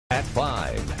At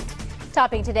 5.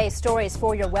 Topping today's stories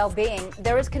for your well-being,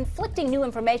 there is conflicting new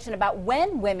information about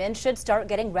when women should start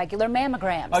getting regular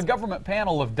mammograms. A government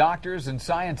panel of doctors and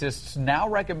scientists now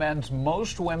recommends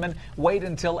most women wait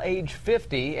until age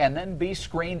 50 and then be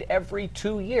screened every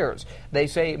 2 years. They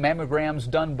say mammograms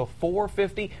done before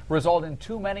 50 result in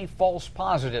too many false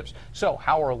positives. So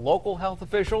how are local health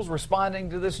officials responding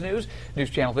to this news? News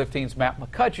Channel 15's Matt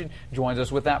McCutcheon joins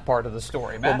us with that part of the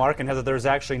story. Matt? Well, Mark and Heather, there's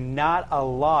actually not a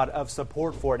lot of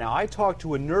support for it. Now, I talked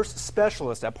to a nurse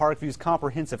specialist at Parkview's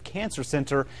Comprehensive Cancer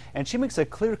Center, and she makes a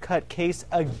clear-cut case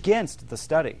against the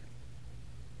study.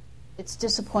 It's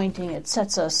disappointing. It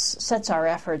sets our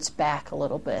efforts back a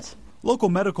little bit. Local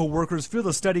medical workers feel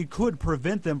the study could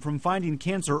prevent them from finding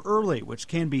cancer early, which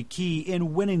can be key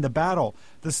in winning the battle.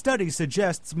 The study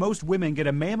suggests most women get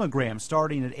a mammogram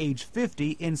starting at age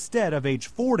 50 instead of age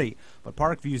 40. But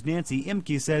Parkview's Nancy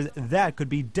Imke says that could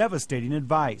be devastating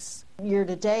advice. Year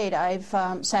to date, I've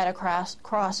sat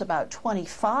across about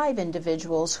 25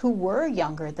 individuals who were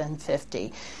younger than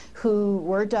 50, who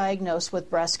were diagnosed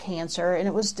with breast cancer, and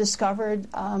it was discovered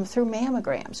through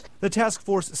mammograms. The task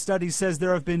force study says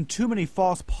there have been too many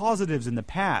false positives in the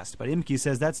past, but Imke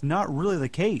says that's not really the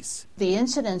case. The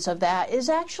incidence of that is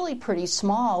actually pretty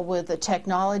small with the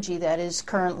technology that is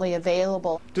currently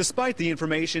available. Despite the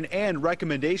information and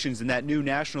recommendations in that new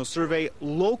national survey,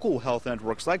 local health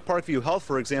networks like Parkview Health,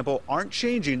 for example, aren't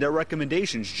changing their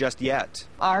recommendations just yet.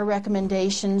 Our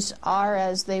recommendations are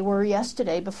as they were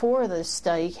yesterday before this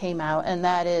study came out, and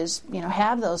that is,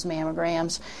 have those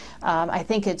mammograms. I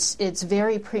think it's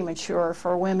very premature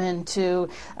for women to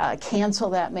cancel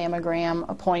that mammogram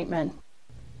appointment.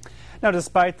 Now,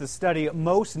 despite the study,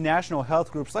 most national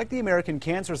health groups like the American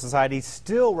Cancer Society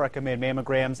still recommend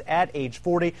mammograms at age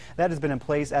 40. That has been in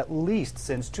place at least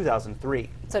since 2003.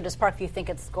 So does Parkview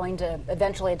think it's going to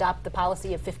eventually adopt the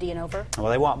policy of 50 and over? Well,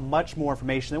 they want much more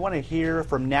information. They want to hear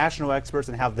from national experts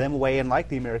and have them weigh in, like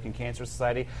the American Cancer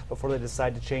Society, before they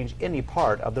decide to change any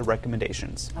part of the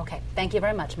recommendations. Okay. Thank you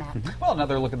very much, Matt. Well,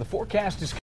 another look at the forecast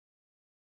is